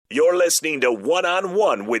You're listening to One on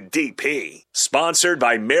One with DP, sponsored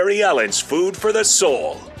by Mary Ellen's Food for the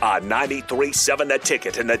Soul on 93.7 The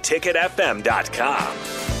Ticket and theticketfm.com.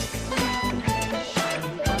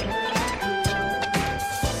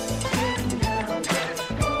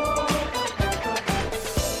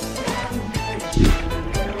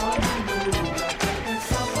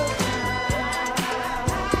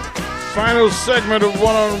 Final segment of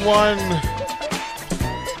One on One.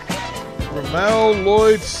 Ramel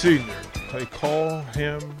Lloyd Sr. They call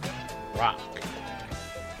him Rock.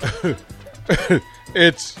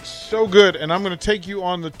 It's so good, and I'm going to take you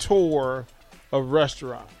on the tour of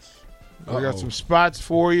restaurants. We got some spots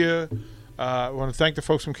for you. I want to thank the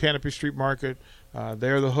folks from Canopy Street Market.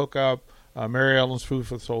 They're the hookup. Mary Ellen's Food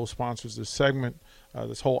for the Soul sponsors this segment,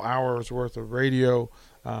 this whole hour's worth of radio.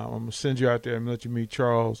 I'm going to send you out there and let you meet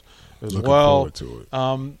Charles as Looking well. Forward to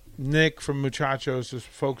it. Nick from Muchachos is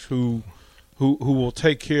folks who will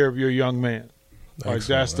take care of your young man. Like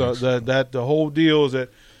that's the whole deal is that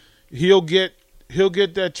he'll get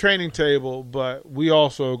that training table, but we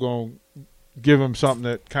also going to give him something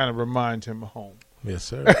that kind of reminds him of home. Yes,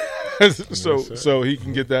 sir. So he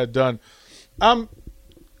can get that done. I'll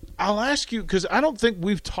ask you because I don't think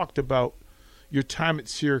we've talked about your time at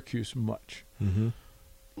Syracuse much. Mm-hmm.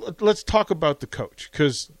 Let's talk about the coach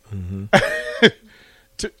because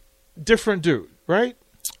different dude, right?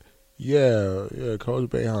 Yeah. Coach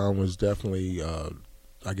Boeheim was definitely,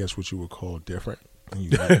 I guess, what you would call different.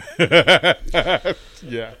 Yeah.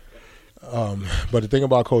 But the thing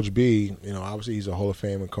about Coach B, obviously he's a Hall of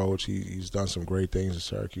Fame coach. He's done some great things at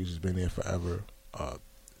Syracuse. He's been there forever.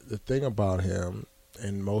 The thing about him,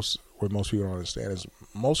 and what most people don't understand, is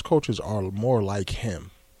most coaches are more like him,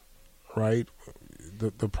 right?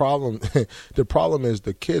 The problem is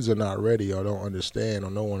the kids are not ready or don't understand, or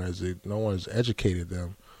no one has educated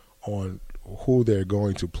them on who they're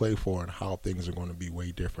going to play for and how things are going to be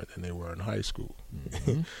way different than they were in high school.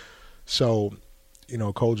 Mm-hmm. So,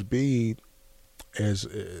 Coach B is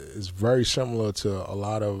very similar to a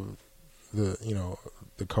lot of the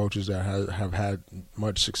coaches that have had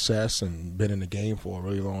much success and been in the game for a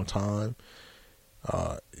really long time.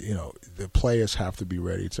 The players have to be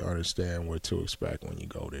ready to understand what to expect when you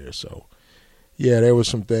go there. So, yeah, there were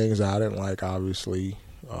some things I didn't like, obviously.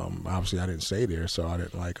 Obviously, I didn't stay there, so I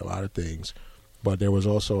didn't like a lot of things. But there was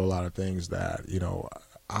also a lot of things that,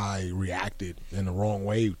 I reacted in the wrong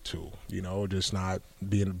way to, just not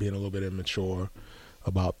being a little bit immature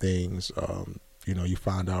about things. You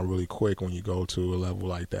find out really quick when you go to a level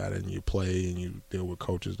like that and you play and you deal with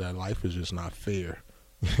coaches that life is just not fair.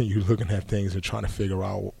 You're looking at things and trying to figure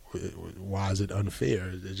out why is it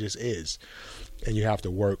unfair. It just is. And you have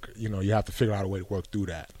to work, you have to figure out a way to work through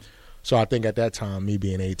that. So I think at that time, me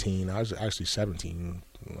being 18, I was actually 17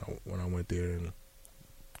 when I went there and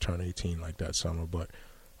turned 18 like that summer. But,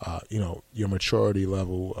 your maturity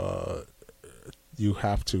level, you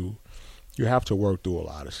have to work through a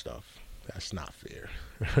lot of stuff. That's not fair.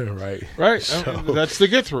 Right. So, that's the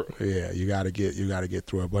get through. Yeah, you gotta get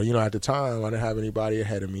through it. But at the time, I didn't have anybody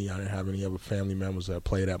ahead of me. I didn't have any other family members that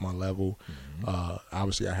played at my level. Mm-hmm.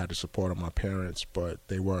 Obviously, I had the support of my parents, but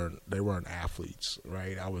they weren't athletes.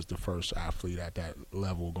 Right. I was the first athlete at that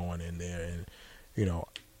level going in there, and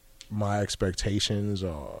my expectations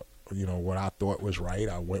or what I thought was right,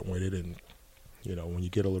 I went with it. And when you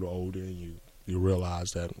get a little older, and you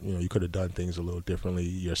realize that you could have done things a little differently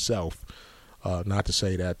yourself. Not to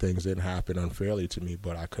say that things didn't happen unfairly to me,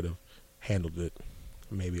 but I could have handled it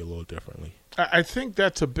maybe a little differently. I think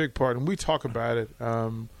that's a big part, and we talk about it.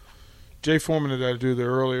 Jay Foreman that I do the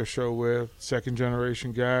earlier show with,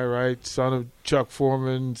 second-generation guy, right, son of Chuck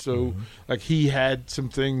Foreman. So, he had some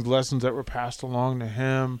lessons that were passed along to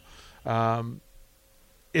him.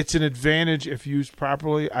 It's an advantage if used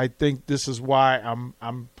properly. I think this is why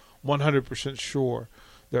I'm 100% sure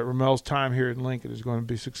that Ramel's time here in Lincoln is going to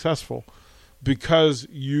be successful. Because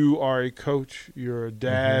you are a coach, you're a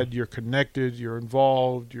dad, you're connected, you're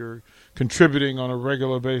involved, you're contributing on a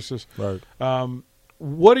regular basis. Right.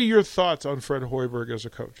 What are your thoughts on Fred Hoiberg as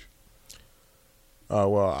a coach?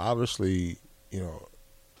 Well, obviously,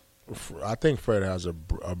 I think Fred has a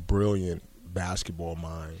brilliant basketball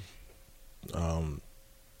mind.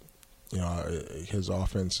 His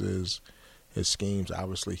offenses, his schemes.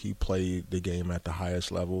 Obviously, he played the game at the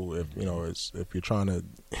highest level. If you're trying to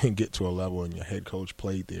get to a level and your head coach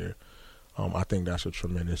played there, I think that's a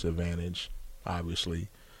tremendous advantage. Obviously,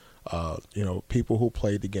 people who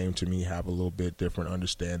played the game to me have a little bit different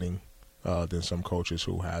understanding than some coaches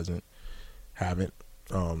who haven't.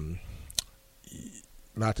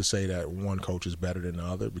 Not to say that one coach is better than the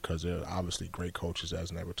other, because there are obviously great coaches that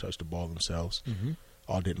has never touched the ball themselves.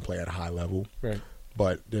 or didn't play at a high level. Right.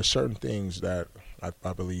 But there's certain things that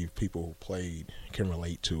I believe people who played can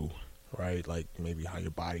relate to, right? Like maybe how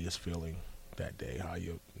your body is feeling that day, how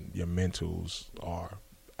your mentals are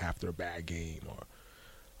after a bad game,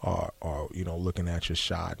 or looking at your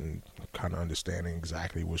shot and kind of understanding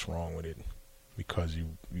exactly what's wrong with it because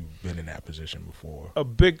you've been in that position before. A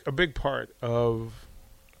big part of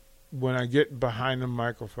when I get behind the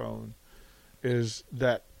microphone is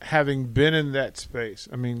that having been in that space.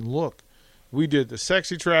 I mean, look, we did the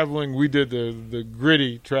sexy traveling, we did the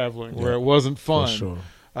gritty traveling where it wasn't fun. For sure.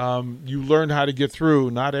 You learned how to get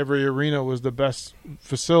through. Not every arena was the best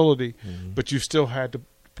facility, but you still had to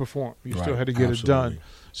perform. You still had to get it done.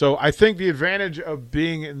 So I think the advantage of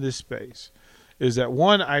being in this space is that,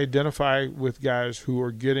 one, I identify with guys who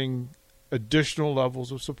are getting additional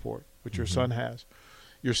levels of support, which your son has.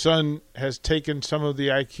 Your son has taken some of the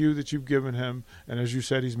IQ that you've given him, and as you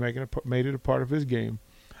said, he's made it a part of his game.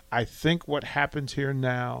 I think what happens here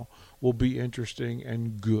now will be interesting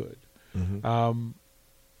and good.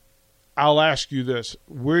 I'll ask you this.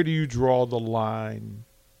 Where do you draw the line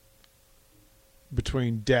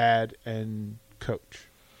between dad and coach?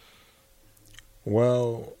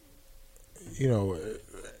 Well,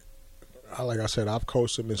 like I said, I've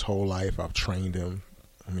coached him his whole life. I've trained him.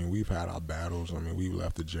 I mean, we've had our battles. I mean, we've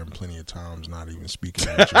left the gym plenty of times not even speaking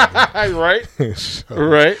to each other. Right.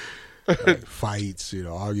 Right. Like fights,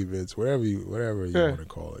 arguments, whatever you want to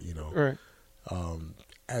call it, Right.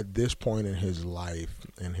 At this point in his life,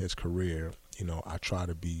 in his career, I try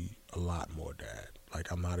to be a lot more dad. Like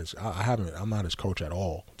I'm not his coach at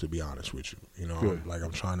all, to be honest with you.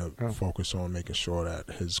 I'm trying to focus on making sure that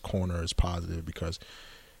his corner is positive because,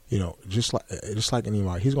 just like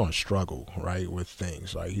anybody, he's going to struggle, right, with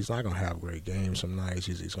things. Like he's not going to have great games some nights.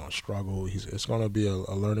 He's going to struggle. It's going to be a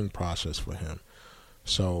learning process for him.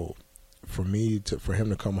 So for him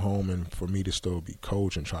to come home and for me to still be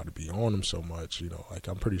coach and try to be on him so much,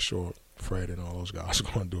 I'm pretty sure Fred and all those guys are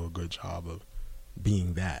going to do a good job of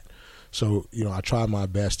being that. So, I try my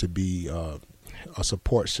best to be a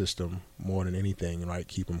support system more than anything, right?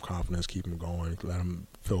 Keep him confidence, keep him going, let him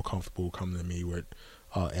feel comfortable coming to me with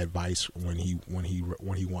advice when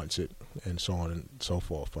he wants it, and so on and so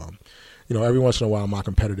forth. Every once in a while, my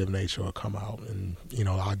competitive nature will come out, and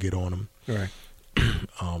I'll get on him. Right.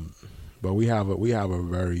 But we have a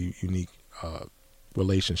very unique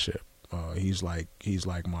relationship. He's like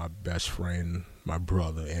my best friend, my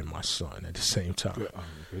brother, and my son at the same time.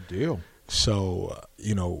 Good deal. So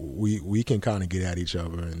we can kind of get at each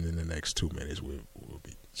other, and in the next 2 minutes we'll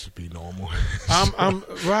be normal. I'm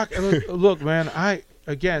Rock. Look, man.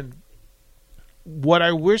 What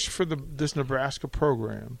I wish for this Nebraska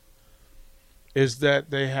program is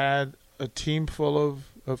that they had a team full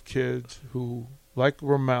of kids who, like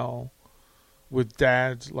Ramel, with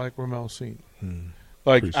dads like Ramel Senior.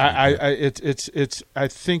 Like I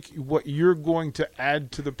think what you're going to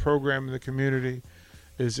add to the program in the community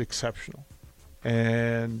is exceptional,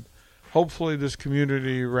 and hopefully this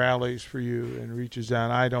community rallies for you and reaches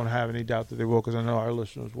down. I don't have any doubt that they will, because I know our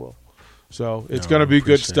listeners will. So it's going to be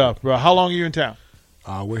good stuff, bro. How long are you in town?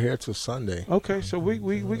 We're here till Sunday. Okay, so we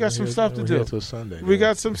got some stuff to do. We're here till Sunday. We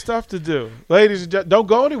got some stuff to do. Ladies and gentlemen, don't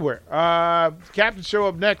go anywhere. Captain show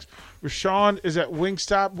up next. Rashawn is at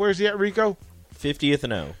Wingstop. Where's he at, Rico? 50th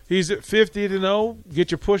and 0. He's at 50th and 0. Get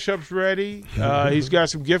your push-ups ready. He's got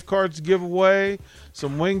some gift cards to give away,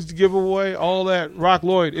 some wings to give away, all that. Rock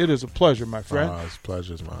Lloyd, it is a pleasure, my friend. It's a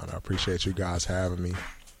pleasure's mine. I appreciate you guys having me.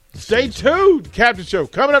 Stay tuned. Captain Show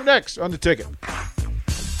coming up next on The Ticket.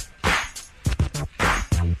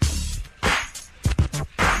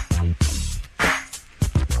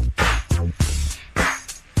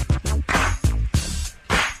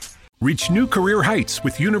 Reach new career heights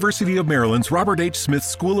with University of Maryland's Robert H. Smith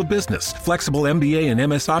School of Business. Flexible MBA and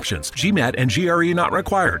MS options. GMAT and GRE not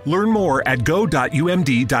required. Learn more at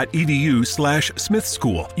go.umd.edu/Smith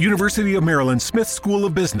School. University of Maryland Smith School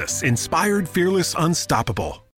of Business. Inspired, fearless, unstoppable.